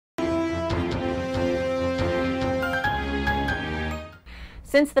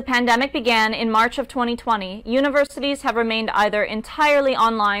Since the pandemic began in March of 2020, universities have remained either entirely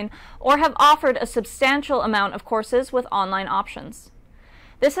online or have offered a substantial amount of courses with online options.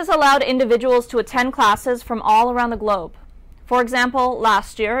 This has allowed individuals to attend classes from all around the globe. For example,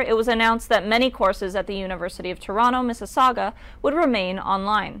 last year it was announced that many courses at the University of Toronto, Mississauga would remain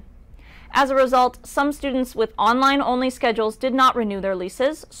online. As a result, some students with online-only schedules did not renew their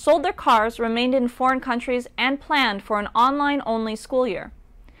leases, sold their cars, remained in foreign countries, and planned for an online-only school year.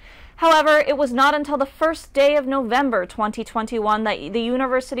 However, it was not until the first day of November 2021 that the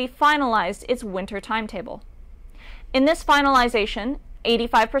university finalized its winter timetable. In this finalization,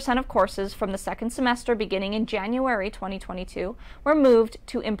 85% of courses from the second semester beginning in January 2022 were moved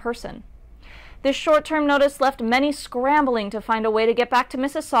to in-person. This short-term notice left many scrambling to find a way to get back to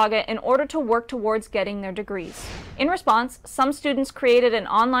Mississauga in order to work towards getting their degrees. In response, some students created an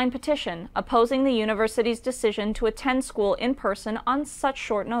online petition opposing the university's decision to attend school in person on such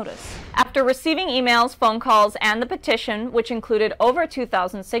short notice. After receiving emails, phone calls, and the petition, which included over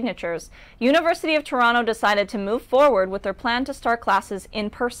 2,000 signatures, University of Toronto decided to move forward with their plan to start classes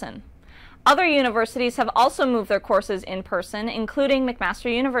in person. Other universities have also moved their courses in person, including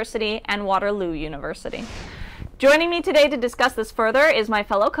McMaster University and Waterloo University. Joining me today to discuss this further is my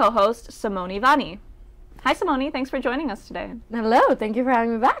fellow co-host, Simoni Vani. Hi, Simoni. Thanks for joining us today. Hello. Thank you for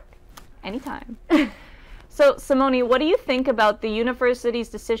having me back. Anytime. So, Simoni, what do you think about the university's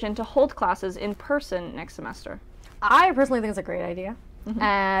decision to hold classes in person next semester? I personally think it's a great idea.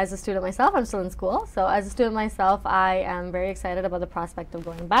 As a student myself, I'm still in school, so as a student myself, I am very excited about the prospect of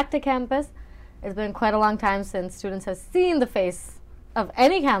going back to campus. It's been quite a long time since students have seen the face of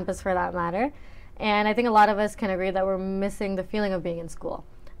any campus for that matter, and I think a lot of us can agree that we're missing the feeling of being in school.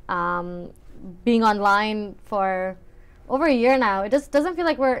 Being online for over a year now, it just doesn't feel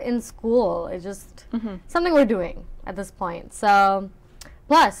like we're in school. It's just something we're doing at this point. So,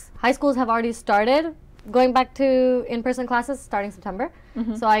 plus, high schools have already started going back to in-person classes starting September.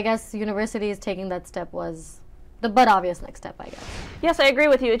 So I guess universities taking that step was the but obvious next step, I guess. Yes, I agree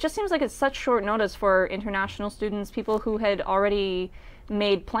with you. It just seems like it's such short notice for international students, people who had already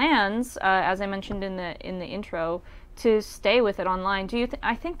made plans, as I mentioned in the intro, to stay with it online. Do you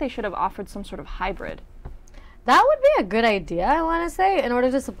I think they should have offered some sort of hybrid. That would be a good idea, I want to say. In order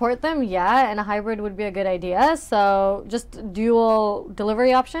to support them, yeah, and a hybrid would be a good idea. So just dual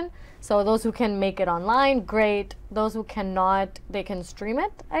delivery option. So those who can make it online, great. Those who cannot, they can stream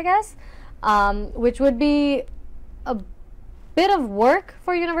it, I guess, which would be a bit of work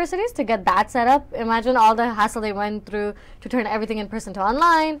for universities to get that set up. Imagine all the hassle they went through to turn everything in person to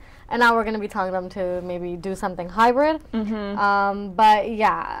online, and now we're going to be telling them to maybe do something hybrid. But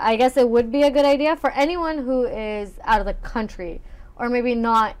yeah, I guess it would be a good idea for anyone who is out of the country or maybe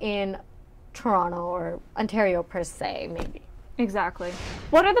not in Toronto or Ontario per se, maybe. Exactly.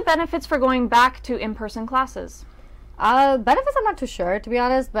 What are the benefits for going back to in-person classes? Benefits I'm not too sure, to be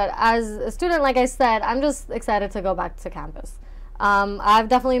honest, but as a student, like I said, I'm just excited to go back to campus. I've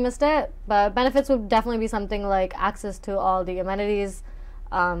definitely missed it, but benefits would definitely be something like access to all the amenities,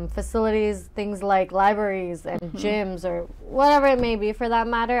 facilities, things like libraries and gyms or whatever it may be for that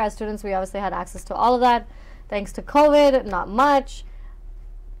matter. As students, we obviously had access to all of that. Thanks to COVID, not much.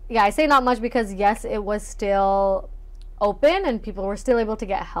 Yeah, I say not much because, yes, it was still open and people were still able to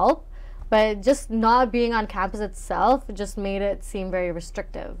get help, but just not being on campus itself just made it seem very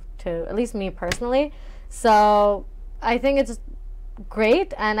restrictive to at least me personally. So I think it's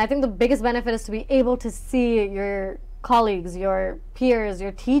great, and I think the biggest benefit is to be able to see your colleagues, your peers,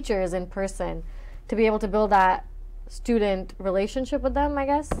 your teachers in person, to be able to build that student relationship with them, I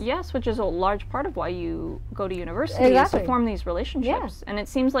guess. Yes, which is a large part of why you go to university, exactly. is to form these relationships. And it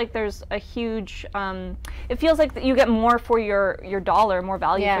seems like there's a huge, it feels like that you get more for your dollar, more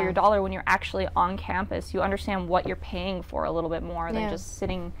value for your dollar when you're actually on campus. You understand what you're paying for a little bit more than just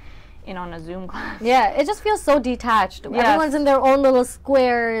sitting in on a Zoom class. Yeah, it just feels so detached. Everyone's in their own little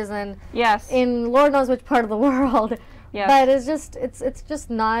squares and in Lord knows which part of the world. But it's just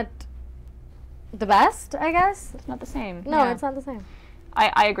not the best, I guess. It's not the same. No, it's not the same.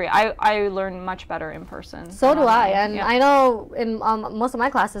 I agree. I learn much better in person. So do I. And I know in most of my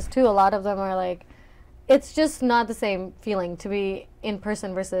classes, too, a lot of them are like, it's just not the same feeling to be in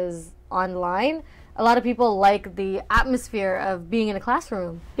person versus online. A lot of people like the atmosphere of being in a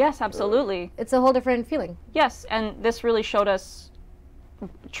classroom. Yes, absolutely. It's a whole different feeling. Yes, and this really showed us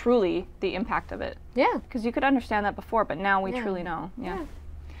truly the impact of it. Yeah. Because you could understand that before, but now we truly know. Yeah.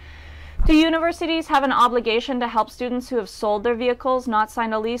 Do universities have an obligation to help students who have sold their vehicles, not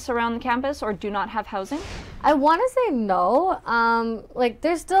signed a lease around the campus, or do not have housing? I want to say no. Like,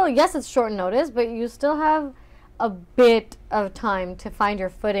 there's still, yes, it's short notice, but you still have a bit of time to find your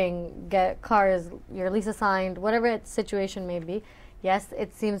footing, get cars, your lease assigned, whatever its situation may be. Yes,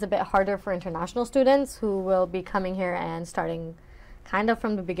 it seems a bit harder for international students who will be coming here and starting kind of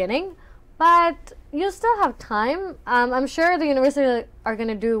from the beginning, but you still have time. I'm sure the university are going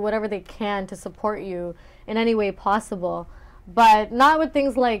to do whatever they can to support you in any way possible, but not with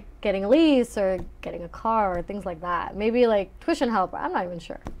things like getting a lease or getting a car or things like that. Maybe like tuition help. I'm not even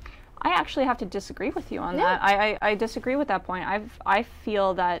sure. I actually have to disagree with you on that. I disagree with that point. I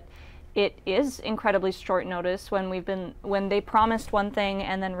feel that it is incredibly short notice when they promised one thing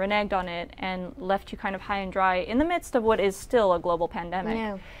and then reneged on it and left you kind of high and dry in the midst of what is still a global pandemic.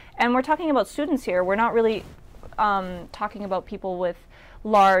 Yeah. And we're talking about students here. We're not really talking about people with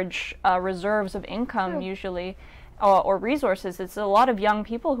large reserves of income usually. Or resources. It's a lot of young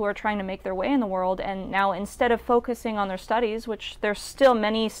people who are trying to make their way in the world, and now instead of focusing on their studies, which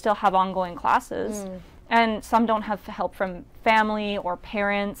many still have ongoing classes, and some don't have help from family or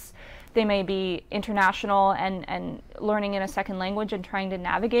parents. They may be international and learning in a second language and trying to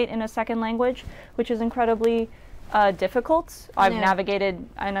navigate in a second language, which is incredibly difficult. I've navigated,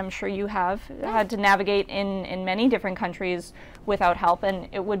 and I'm sure you have, had to navigate in many different countries without help, and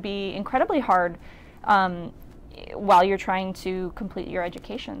it would be incredibly hard while you're trying to complete your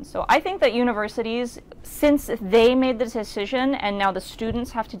education. So I think that universities, since they made the decision and now the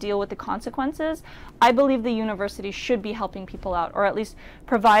students have to deal with the consequences, I believe the university should be helping people out, or at least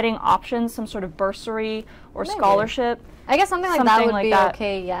providing options, some sort of bursary or scholarship. I guess something like that would be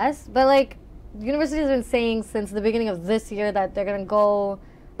okay, yes. But like, the university has been saying since the beginning of this year that they're going to go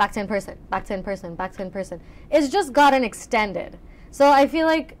back to in-person, back to in-person, back to in-person. It's just gotten extended. So I feel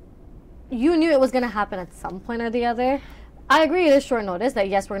like you knew it was going to happen at some point or the other. I agree it is short notice that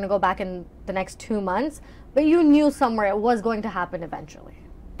yes, we're going to go back in the next 2 months, but you knew somewhere it was going to happen eventually.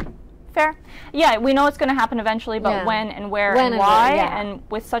 Fair. Yeah, we know it's going to happen eventually, but when and where and why, and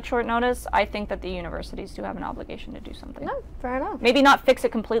with such short notice, I think that the universities do have an obligation to do something. No, fair enough. Maybe not fix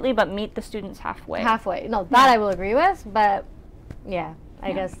it completely, but meet the students halfway. Halfway. No, that I will agree with, but yeah,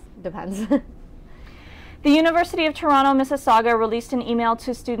 I guess depends. The University of Toronto, Mississauga released an email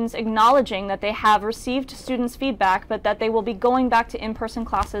to students acknowledging that they have received students' feedback, but that they will be going back to in-person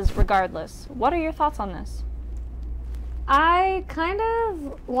classes regardless. What are your thoughts on this? I kind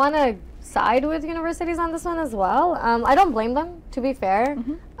of want to side with universities on this one as well. I don't blame them, to be fair.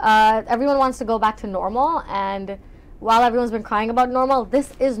 Everyone wants to go back to normal, and while everyone's been crying about normal,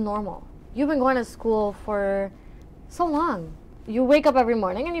 this is normal. You've been going to school for so long. You wake up every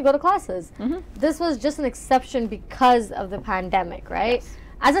morning and you go to classes. This was just an exception because of the pandemic, right? Yes.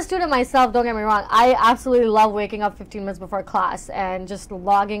 As a student myself, don't get me wrong, I absolutely love waking up 15 minutes before class and just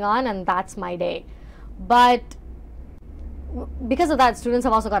logging on, and that's my day. But because of that, students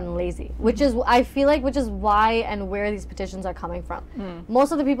have also gotten lazy, which is, I feel like, which is why and where these petitions are coming from.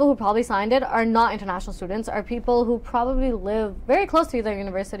 Most of the people who probably signed it are not international students, are people who probably live very close to either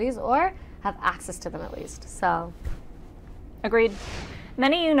universities or have access to them at least, so. Agreed.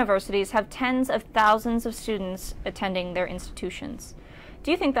 Many universities have tens of thousands of students attending their institutions. Do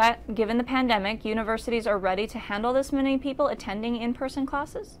you think that, given the pandemic, universities are ready to handle this many people attending in-person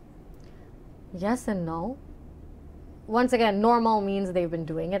classes? Yes and no. Once again, normal means they've been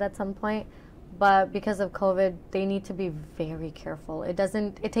doing it at some point, but because of COVID, they need to be very careful. It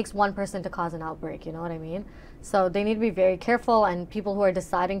takes one person to cause an outbreak, you know what I mean? So they need to be very careful, and people who are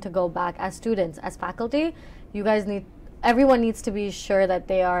deciding to go back as students, as faculty, everyone needs to be sure that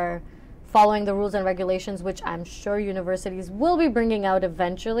they are following the rules and regulations, which I'm sure universities will be bringing out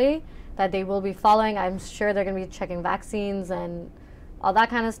eventually, that they will be following. I'm sure they're going to be checking vaccines and all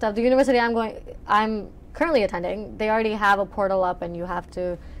that kind of stuff. The university I'm currently attending, they already have a portal up, and you have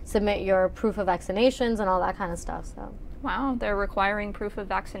to submit your proof of vaccinations and all that kind of stuff. So. Wow, they're requiring proof of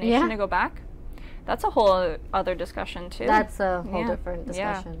vaccination to go back? That's a whole other discussion too. That's a whole different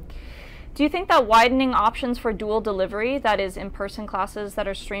discussion. Yeah. Do you think that widening options for dual delivery, that is in-person classes that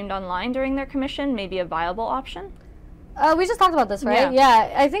are streamed online during their commission, may be a viable option? We just talked about this, right?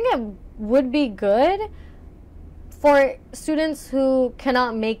 Yeah, I think it would be good for students who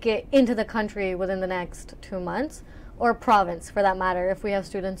cannot make it into the country within the next 2 months, or province for that matter, if we have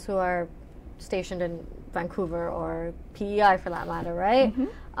students who are stationed in Vancouver or PEI for that matter, right?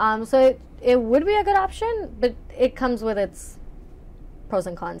 So it would be a good option, but it comes with its pros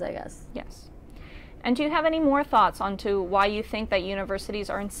and cons, I guess. Yes. And do you have any more thoughts onto why you think that universities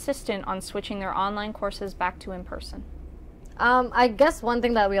are insistent on switching their online courses back to in-person? I guess one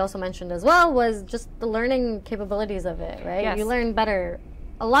thing that we also mentioned as well was just the learning capabilities of it, right? Yes. You learn better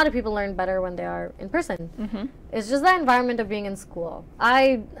a lot of people learn better when they are in person. It's just that environment of being in school.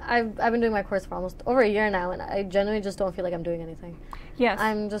 I've been doing my course for almost over a year now, and I genuinely just don't feel like I'm doing anything. Yes.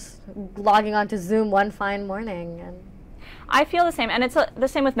 I'm just logging on to Zoom one fine morning. And I feel the same, and it's the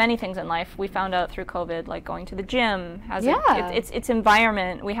same with many things in life. We found out through COVID, like going to the gym has it's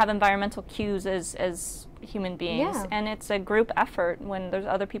environment. We have environmental cues as human beings, and it's a group effort. When there's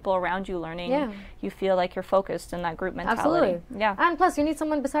other people around you learning, you feel like you're focused in that group mentality. Absolutely. Yeah. And plus, you need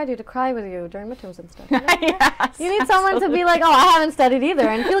someone beside you to cry with you during midterms and stuff. Yes, you need someone to be like, oh, I haven't studied either,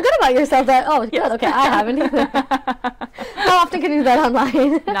 and feel good about yourself that, oh, good, okay, I haven't either. How often can you do that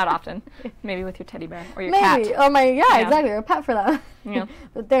online? Not often. Maybe with your teddy bear or your cat. Maybe. Or exactly, or a pet for that. Yeah.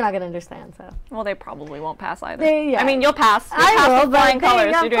 But they're not going to understand, so. Well, they probably won't pass either. I mean, you'll pass. I will, with flying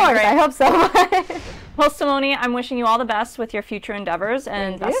colors. You're doing great. I hope so. Well, Simoni, I'm wishing you all the best with your future endeavors,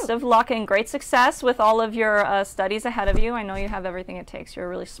 and best of luck and great success with all of your studies ahead of you. I know you have everything it takes. You're a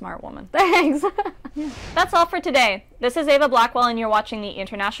really smart woman. Thanks. That's all for today. This is Avaah Blackwell, and you're watching the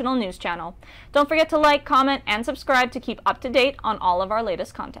International News Channel. Don't forget to like, comment, and subscribe to keep up to date on all of our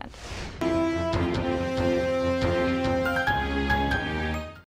latest content.